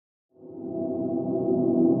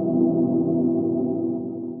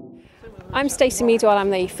I'm Stacey Meadwell, I'm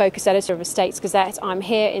the Focus Editor of Estates Gazette. I'm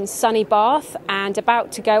here in sunny Bath and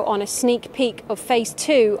about to go on a sneak peek of Phase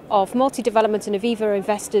 2 of Multi-Development and Aviva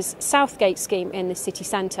Investors' Southgate scheme in the city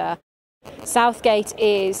centre. Southgate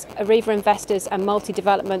is Aviva Investors and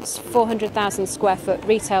Multi-Development's 400,000 square foot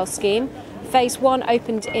retail scheme. Phase 1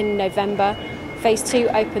 opened in November. Phase 2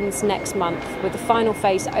 opens next month, with the final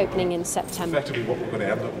phase opening in September. Effectively what we're going to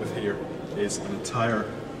end up with here is an entire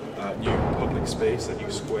new public space, a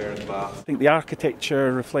new square in Bath. I think the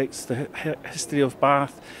architecture reflects the history of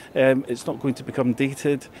Bath. It's not going to become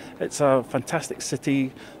dated. It's a fantastic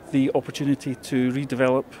city. The opportunity to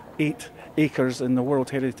redevelop 8 acres in the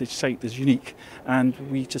World Heritage Site is unique, and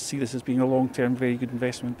we just see this as being a long-term, very good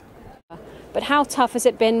investment. But how tough has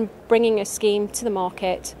it been bringing a scheme to the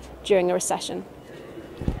market during a recession?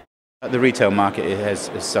 The retail market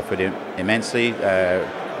has suffered immensely.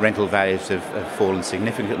 Rental values have fallen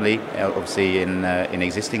significantly, obviously in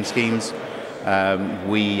existing schemes.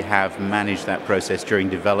 We have managed that process during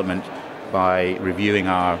development by reviewing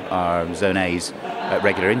our Zone A's at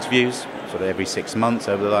regular interviews, sort of every 6 months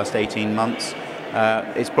over the last 18 months.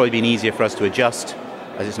 It's probably been easier for us to adjust,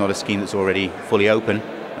 as it's not a scheme that's already fully open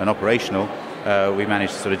and operational. We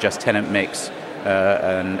managed to sort of adjust tenant mix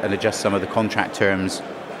and adjust some of the contract terms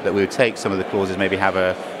that we would take. Some of the clauses maybe have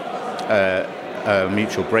a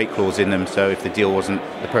mutual break clause in them, so if the deal wasn't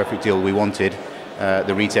the perfect deal we wanted,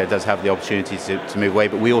 the retailer does have the opportunity to move away,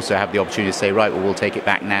 but we also have the opportunity to say, right, well, we'll take it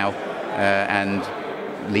back now and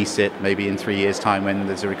lease it maybe in 3 years' time when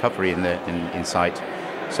there's a recovery in sight.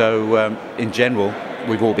 So in general,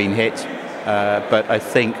 we've all been hit, but I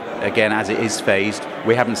think, again, as it is phased,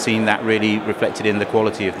 we haven't seen that really reflected in the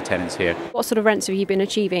quality of the tenants here. What sort of rents have you been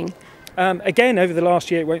achieving? Again, over the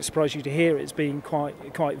last year, it won't surprise you to hear it's been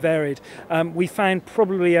quite varied. We found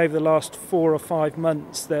probably over the last 4 or 5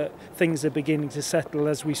 months that things are beginning to settle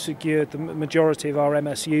as we secured the majority of our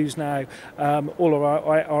MSUs now. All of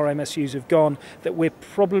our MSUs have gone, that we're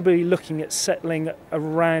probably looking at settling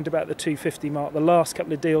around about the 250 mark. The last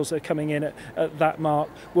couple of deals are coming in at that mark.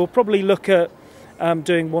 We'll probably look at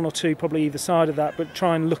doing 1 or 2 probably either side of that, but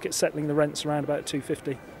try and look at settling the rents around about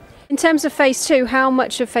 250. In terms of Phase 2, how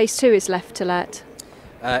much of Phase 2 is left to let?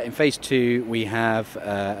 In Phase 2 we have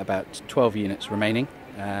about 12 units remaining,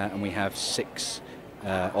 and we have 6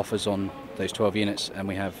 offers on those 12 units, and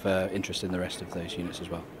we have interest in the rest of those units as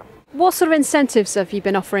well. What sort of incentives have you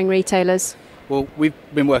been offering retailers? Well, we've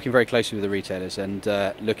been working very closely with the retailers and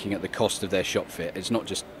looking at the cost of their shop fit. It's not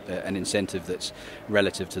just an incentive that's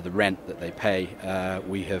relative to the rent that they pay.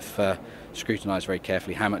 We have scrutinised very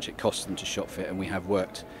carefully how much it costs them to shop fit, and we have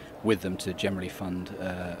worked with them to generally fund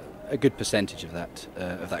a good percentage of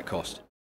that cost.